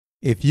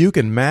If you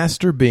can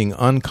master being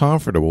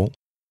uncomfortable,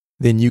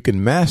 then you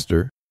can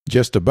master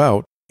just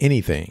about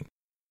anything.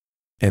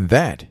 And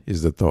that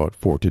is the thought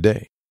for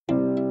today.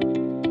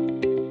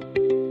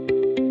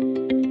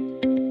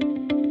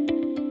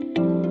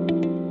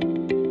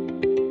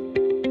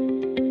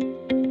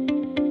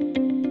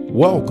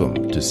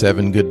 Welcome to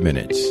 7 Good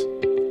Minutes.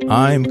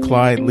 I'm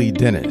Clyde Lee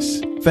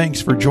Dennis.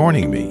 Thanks for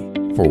joining me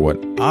for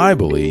what I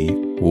believe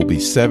will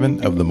be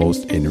 7 of the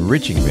most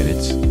enriching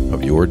minutes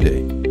of your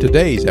day.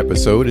 Today's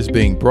episode is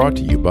being brought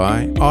to you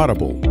by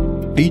Audible,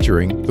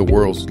 featuring the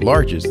world's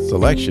largest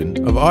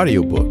selection of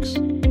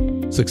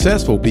audiobooks.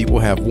 Successful people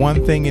have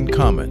one thing in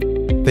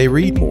common. They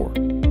read more.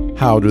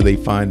 How do they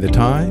find the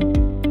time?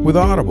 With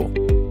Audible.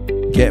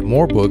 Get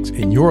more books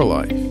in your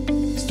life.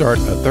 Start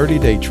a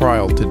 30-day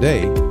trial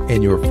today,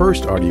 and your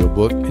first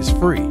audiobook is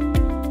free.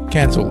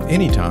 Cancel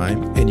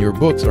anytime, and your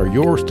books are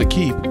yours to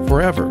keep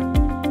forever.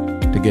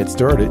 To get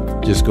started,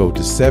 just go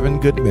to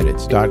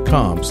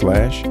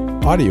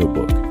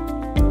 7goodminutes.com/audiobook.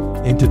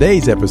 In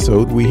today's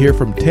episode, we hear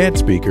from TED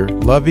speaker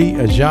Luvvie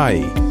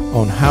Ajayi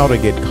on how to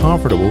get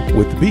comfortable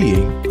with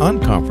being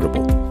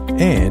uncomfortable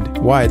and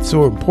why it's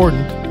so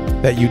important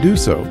that you do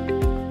so.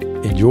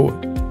 Enjoy.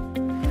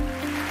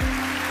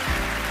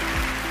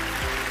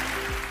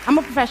 I'm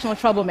a professional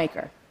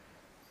troublemaker.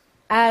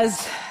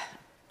 As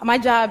my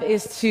job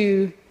is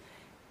to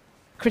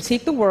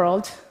critique the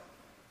world,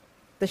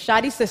 the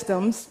shoddy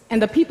systems,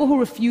 and the people who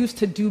refuse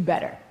to do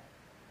better.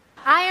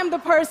 I am the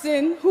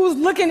person who's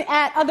looking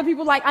at other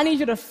people like, I need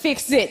you to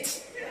fix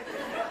it.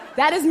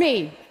 That is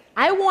me.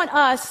 I want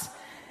us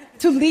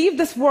to leave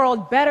this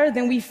world better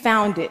than we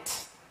found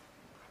it.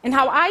 And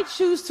how I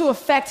choose to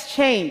affect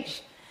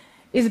change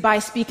is by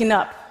speaking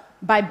up,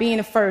 by being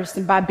the first,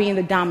 and by being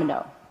the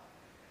domino.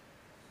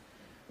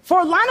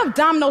 For a line of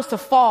dominoes to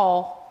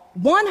fall,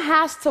 one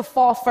has to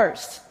fall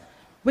first,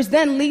 which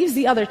then leaves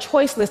the other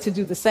choiceless to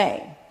do the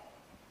same.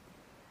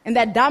 And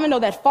that domino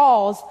that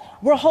falls,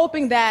 we're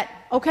hoping that,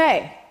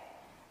 okay,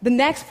 the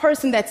next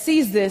person that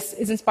sees this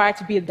is inspired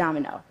to be a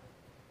domino.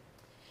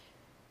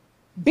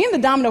 Being the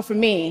domino for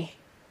me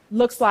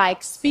looks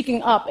like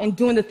speaking up and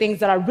doing the things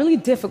that are really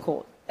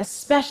difficult,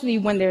 especially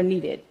when they're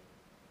needed,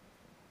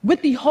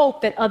 with the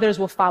hope that others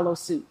will follow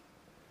suit.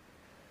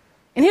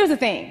 And here's the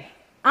thing.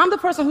 I'm the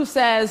person who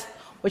says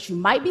what you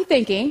might be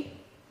thinking,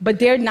 but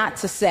dare not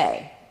to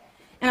say.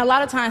 And a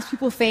lot of times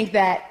people think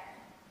that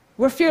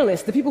we're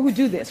fearless. The people who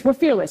do this, we're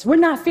fearless. We're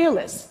not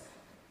fearless.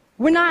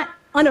 We're not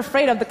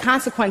unafraid of the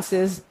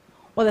consequences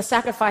or the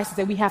sacrifices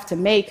that we have to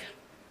make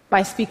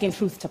by speaking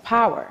truth to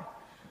power.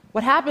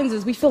 What happens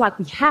is we feel like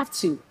we have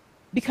to,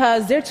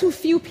 because there are too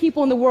few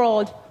people in the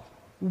world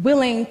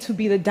willing to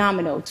be the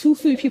domino, too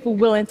few people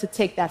willing to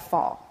take that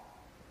fall.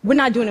 We're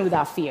not doing it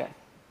without fear.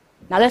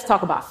 Now let's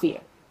talk about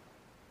fear.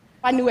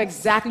 I knew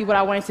exactly what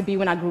I wanted to be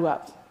when I grew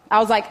up. I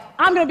was like,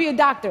 I'm going to be a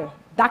doctor.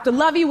 Dr.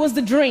 Luvvie was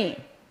the dream.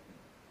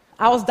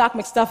 I was Doc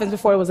McStuffins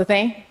before it was a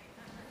thing.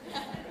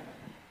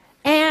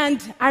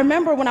 And I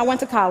remember when I went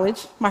to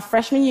college, my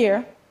freshman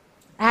year,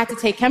 I had to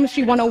take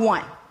Chemistry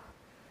 101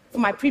 for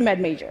my pre-med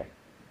major.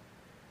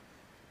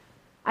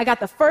 I got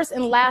the first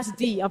and last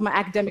D of my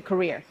academic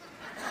career.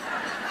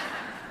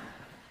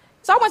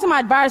 So I went to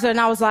my advisor and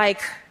I was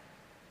like,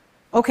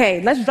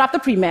 okay, let's drop the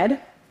pre-med,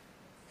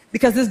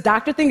 because this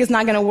doctor thing is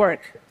not going to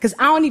work, because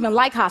I don't even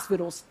like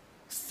hospitals.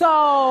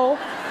 So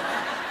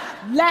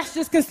let's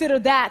just consider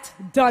that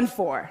done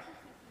for.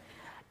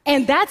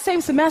 And that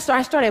same semester,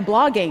 I started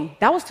blogging.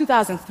 That was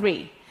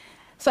 2003.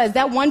 So as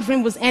that one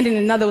dream was ending,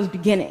 another was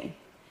beginning.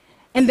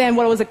 And then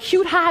what was a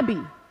cute hobby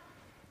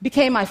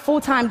became my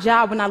full-time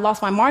job when I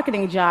lost my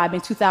marketing job in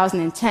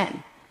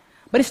 2010.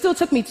 But it still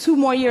took me 2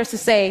 more years to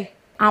say,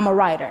 I'm a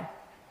writer.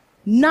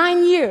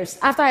 9 years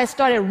after I had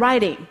started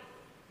writing,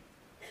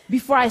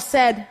 before I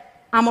said,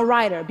 I'm a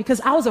writer, because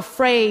I was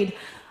afraid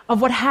of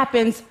what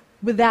happens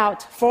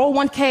without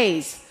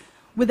 401ks,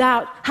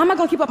 without, how am I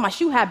going to keep up my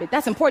shoe habit?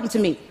 That's important to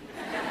me.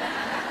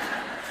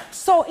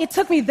 So it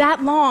took me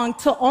that long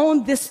to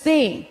own this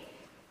thing.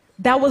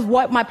 That was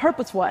what my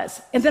purpose was.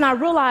 And then I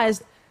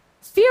realized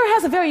fear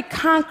has a very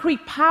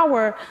concrete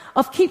power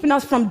of keeping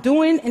us from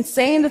doing and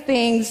saying the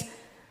things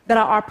that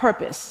are our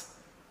purpose.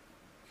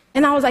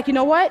 And I was like, you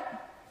know what?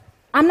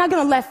 I'm not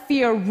going to let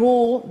fear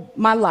rule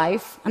my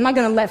life. I'm not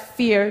going to let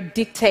fear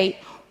dictate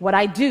what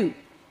I do.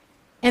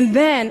 And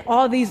then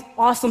all these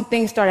awesome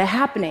things started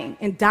happening,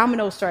 and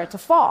dominoes started to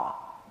fall.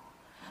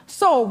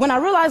 So when I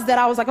realized that,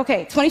 I was like,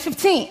 okay,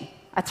 2015,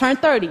 I turned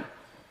 30.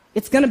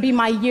 It's going to be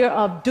my year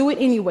of do it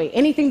anyway.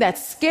 Anything that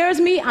scares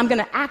me, I'm going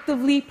to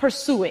actively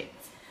pursue it.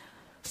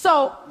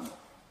 So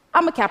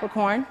I'm a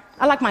Capricorn.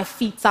 I like my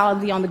feet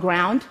solidly on the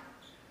ground.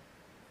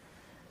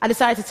 I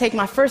decided to take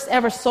my first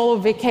ever solo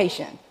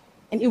vacation,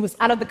 and it was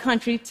out of the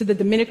country to the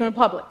Dominican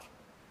Republic.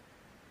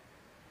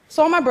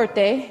 So on my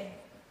birthday,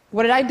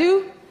 what did I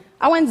do?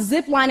 I went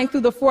zip-lining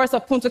through the forest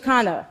of Punta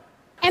Cana,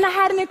 and I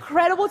had an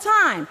incredible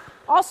time.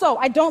 Also,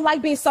 I don't like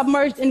being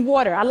submerged in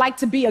water. I like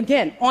to be,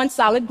 again, on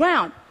solid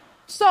ground.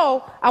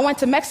 So I went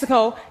to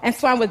Mexico and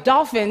swam with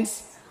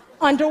dolphins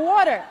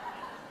underwater.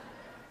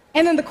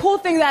 And then the cool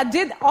thing that I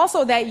did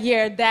also that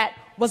year that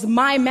was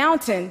my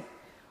mountain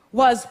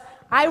was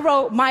I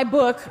wrote my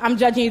book, I'm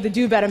Judging You to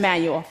Do Better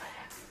Manual.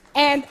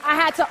 And I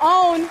had to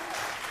own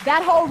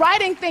that whole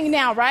writing thing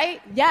now,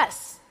 right?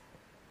 Yes.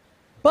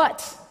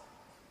 But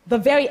the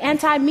very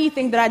anti-me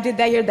thing that I did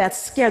that year that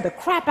scared the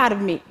crap out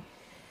of me,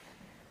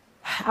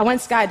 I went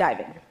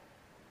skydiving.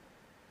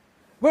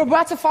 We're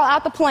about to fall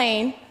out the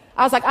plane.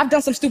 I was like, I've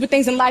done some stupid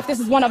things in life. This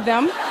is one of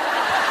them.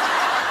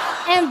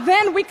 And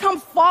then we come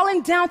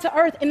falling down to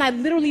earth, and I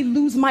literally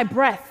lose my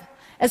breath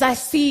as I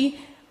see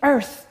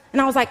earth.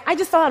 And I was like, I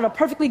just fell out of a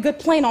perfectly good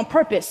plane on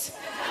purpose.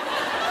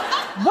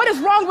 What is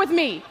wrong with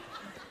me?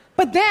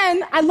 But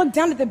then I looked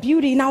down at the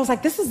beauty, and I was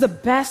like, this is the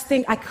best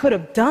thing I could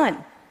have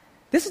done.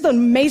 This is an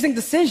amazing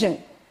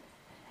decision.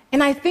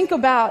 And I think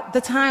about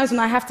the times when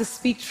I have to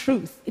speak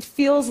truth. It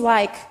feels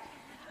like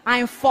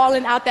I'm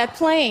falling out that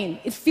plane.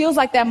 It feels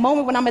like that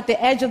moment when I'm at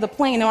the edge of the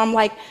plane, and I'm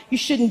like, you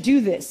shouldn't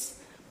do this.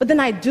 But then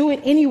I do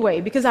it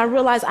anyway because I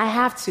realize I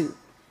have to.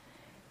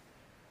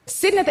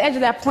 Sitting at the edge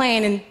of that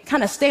plane and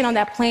kind of staying on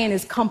that plane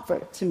is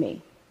comfort to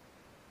me.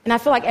 And I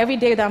feel like every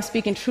day that I'm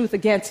speaking truth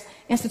against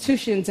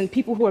institutions and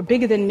people who are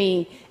bigger than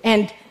me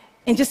and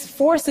just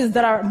forces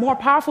that are more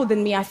powerful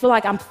than me, I feel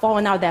like I'm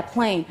falling out of that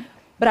plane.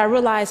 But I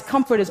realize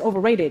comfort is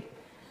overrated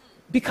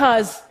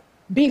because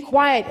being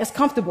quiet is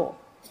comfortable.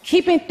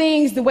 Keeping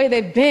things the way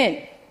they've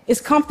been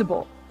is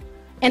comfortable.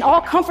 And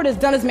all comfort has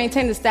done is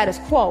maintain the status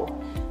quo.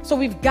 So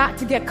we've got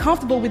to get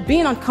comfortable with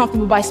being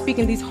uncomfortable by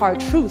speaking these hard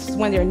truths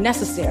when they're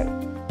necessary.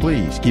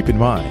 Please keep in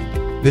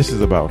mind, this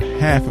is about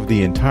half of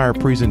the entire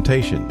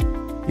presentation.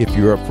 If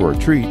you're up for a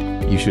treat,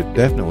 you should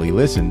definitely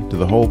listen to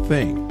the whole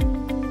thing.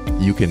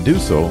 You can do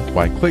so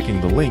by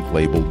clicking the link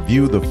labeled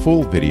View the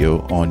Full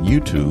Video on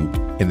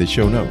YouTube in the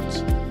show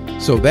notes.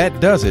 So that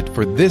does it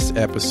for this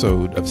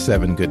episode of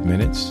 7 Good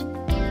Minutes.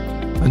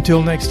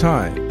 Until next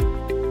time,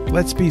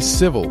 let's be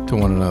civil to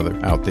one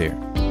another out there.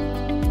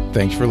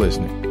 Thanks for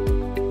listening.